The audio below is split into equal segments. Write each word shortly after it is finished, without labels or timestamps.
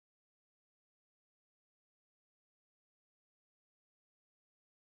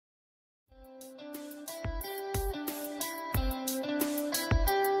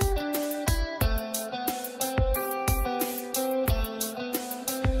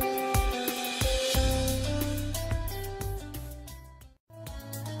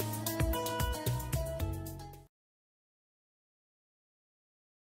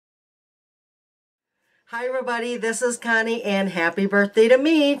Hi everybody, this is Connie and happy birthday to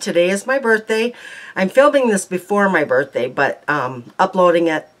me. Today is my birthday. I'm filming this before my birthday, but uploading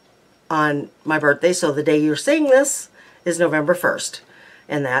it on my birthday, so the day you're seeing this is November 1st.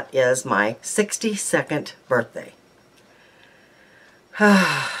 And that is my 62nd birthday.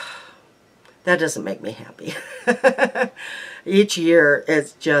 That doesn't make me happy. Each year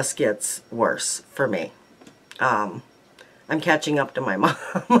it just gets worse for me. I'm catching up to my mom.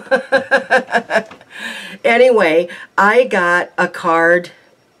 Anyway, I got a card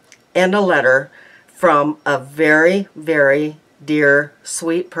and a letter from a very, very dear,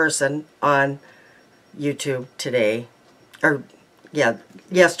 sweet person on YouTube today. Or, yeah,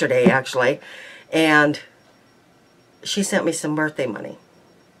 yesterday actually. And she sent me some birthday money.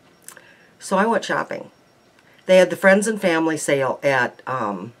 So I went shopping. They had the Friends and Family sale at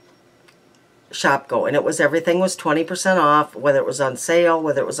ShopGo, and everything was 20% off, whether it was on sale,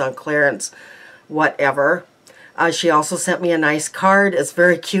 whether it was on clearance, whatever. She also sent me a nice card. It's a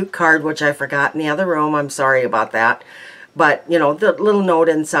very cute card, which I forgot in the other room. I'm sorry about that. But, you know, the little note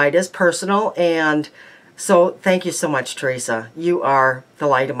inside is personal, and so thank you so much, Theresa. You are the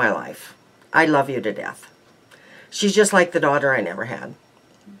light of my life. I love you to death. She's just like the daughter I never had.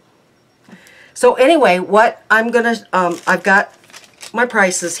 So anyway, what I'm going to, I've got my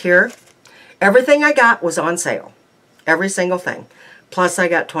prices here. Everything I got was on sale. Every single thing. Plus I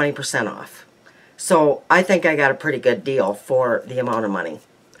got 20% off. So I think I got a pretty good deal for the amount of money.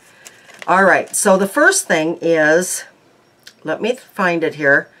 Alright, so the first thing is, let me find it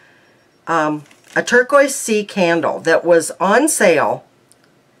here, a turquoise sea candle that was on sale.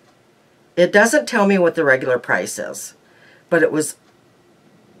 It doesn't tell me what the regular price is, but it was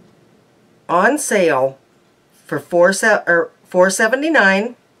on sale for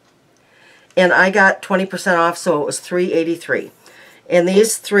 $4.79. And I got 20% off, so it was $3.83. And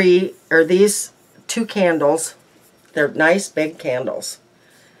these two candles, they're nice big candles.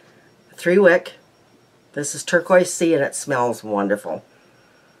 3-wick. This is turquoise sea, and it smells wonderful.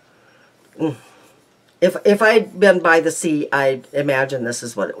 If I'd been by the sea, I'd imagine this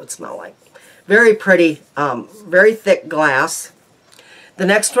is what it would smell like. Very pretty, very thick glass. The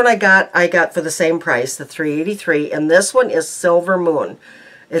next one I got for the same price, the $3.83, and this one is Silver Moon.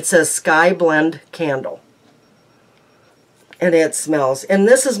 It says Sky Blend Candle. And it smells. And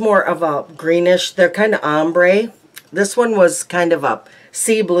this is more of a greenish. They're kind of ombre. This one was kind of a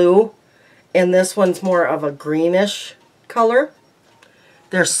sea blue. And this one's more of a greenish color.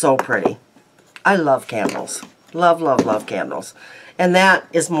 They're so pretty. I love candles. Love, love, love candles. And that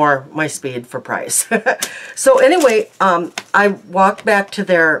is more my speed for price. So anyway, I walked back to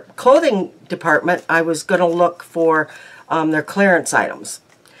their clothing department. I was going to look for their clearance items.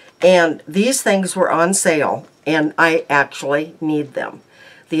 And these things were on sale, and I actually need them.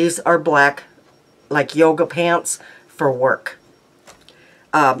 These are black, like yoga pants for work.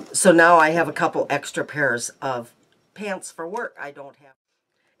 So now I have a couple extra pairs of pants for work I don't have.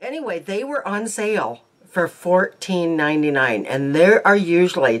 Anyway, they were on sale for $14.99, and they are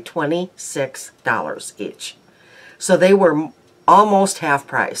usually $26 each. So they were almost half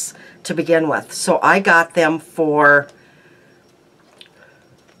price to begin with. So I got them for,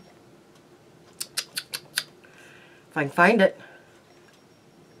 if I can find it,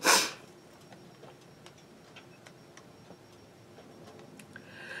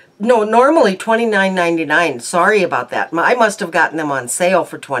 no, normally $29.99. Sorry about that. I must have gotten them on sale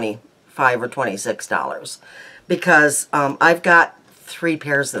for $25 or $26 because I've got 3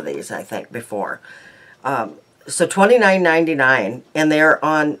 pairs of these, I think, before. So $29.99, and they're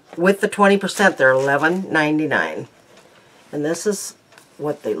on, with the 20%, they're $11.99. And this is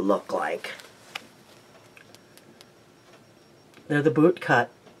what they look like. They're the boot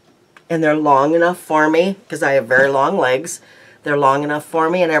cut, and they're long enough for me because I have very long legs. They're long enough for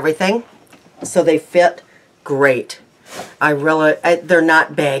me and everything, so they fit great. They're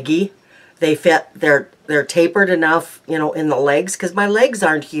not baggy. They fit. They're tapered enough, you know, in the legs because my legs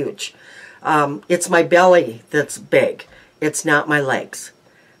aren't huge. It's my belly that's big. It's not my legs.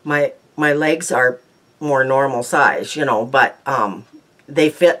 My legs are more normal size, you know, but they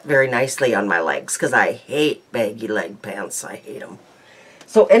fit very nicely on my legs because I hate baggy leg pants. I hate them.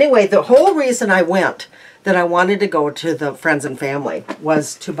 So anyway, the whole reason I went, that I wanted to go to the Friends and Family,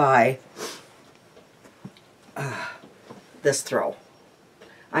 was to buy this throw.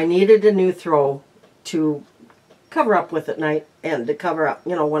 I needed a new throw to cover up with at night and to cover up,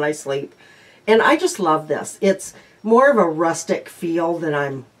 you know, when I sleep. And I just love this. It's more of a rustic feel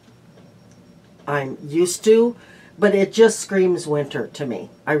than I'm used to, but it just screams winter to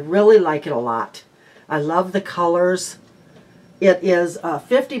me. I really like it a lot. I love the colors. It is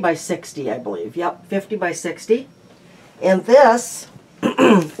 50 by 60, I believe. Yep, 50 by 60. And this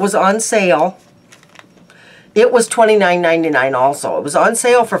was on sale. It was $29.99 also. It was on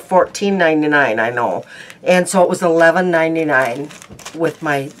sale for $14.99, I know. And so it was $11.99 with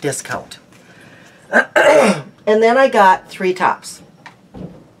my discount. And then I got 3 tops.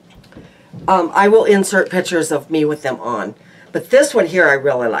 I will insert pictures of me with them on. But this one here I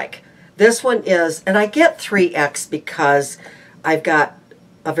really like. This one is, and I get 3X because I've got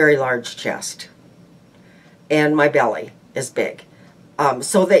a very large chest. And my belly is big.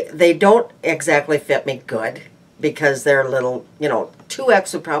 So they don't exactly fit me good because they're little, you know,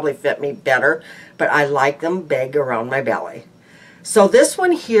 2X would probably fit me better, but I like them big around my belly. So this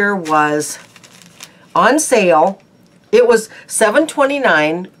one here was on sale. It was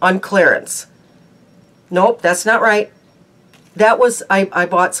 $7.29 on clearance. Nope, that's not right. That was, I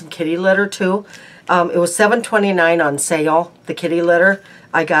bought some kitty litter too. It was $7.29 on sale, the kitty litter.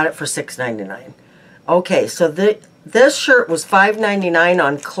 I got it for $6.99. Okay, so this shirt was $5.99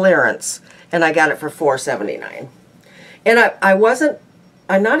 on clearance, and I got it for $4.79. And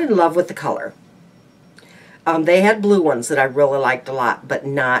I'm not in love with the color. They had blue ones that I really liked a lot, but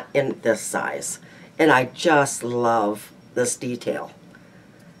not in this size. And I just love this detail.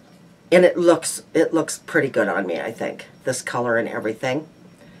 And it looks pretty good on me, I think. This color and everything.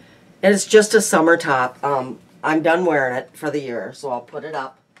 And it's just a summer top. I'm done wearing it for the year, so I'll put it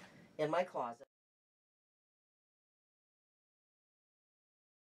up in my closet.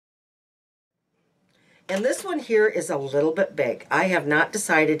 And this one here is a little bit big. I have not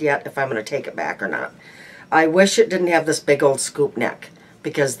decided yet if I'm going to take it back or not. I wish it didn't have this big old scoop neck,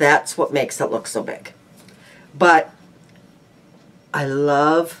 because that's what makes it look so big. But I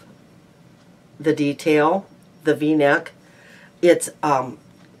love the detail, the V-neck. It's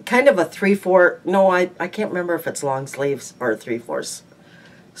kind of a 3/4, no, I can't remember if it's long sleeves or 3/4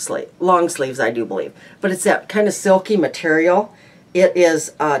 sleeve. Long sleeves, I do believe. But it's that kind of silky material. It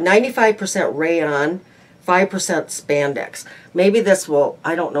is 95% rayon, 5% spandex. Maybe this will,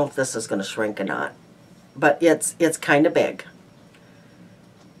 I don't know if this is going to shrink or not, but it's kind of big.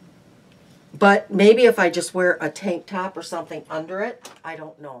 But maybe if I just wear a tank top or something under it, I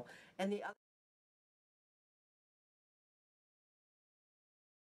don't know. And the other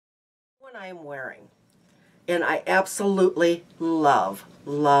one I am wearing, and I absolutely love,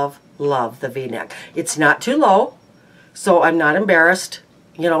 love, love the V-neck. It's not too low, so I'm not embarrassed,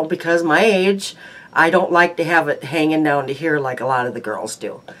 you know, because my age, I don't like to have it hanging down to here like a lot of the girls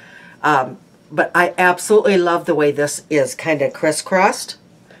do. But I absolutely love the way this is kind of crisscrossed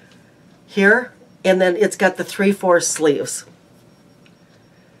here. And then it's got the 3/4 sleeves,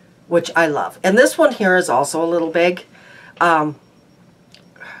 which I love. And this one here is also a little big.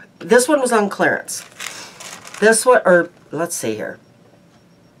 This one was on clearance. This one, or let's see here,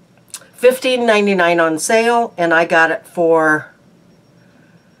 $15.99 on sale, and I got it for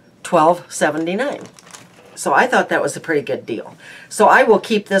 $12.79. So I thought that was a pretty good deal. So I will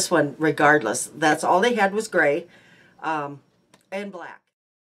keep this one regardless. That's all they had was gray and black.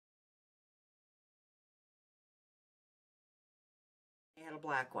 They had a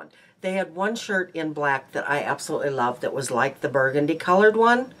black one. They had one shirt in black that I absolutely loved that was like the burgundy colored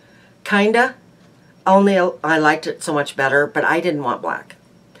one, kinda. Only I liked it so much better, but I didn't want black.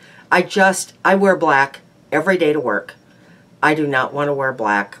 I wear black every day to work. I do not want to wear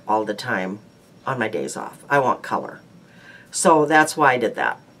black all the time on my days off. I want color. So that's why I did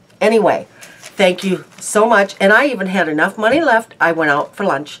that. Anyway, thank you so much. And I even had enough money left. I went out for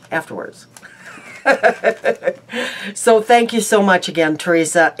lunch afterwards. So thank you so much again,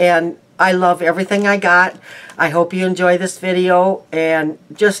 Theresa. And I love everything I got. I hope you enjoy this video. And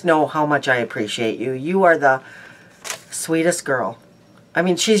just know how much I appreciate you. You are the sweetest girl. I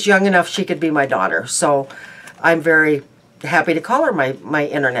mean, she's young enough she could be my daughter. So I'm very happy to call her my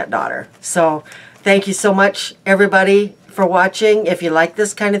internet daughter. So thank you so much, everybody, for watching. If you like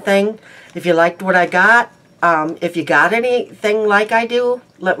this kind of thing, if you liked what I got, if you got anything like I do,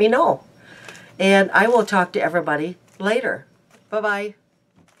 let me know. And I will talk to everybody later. Bye-bye.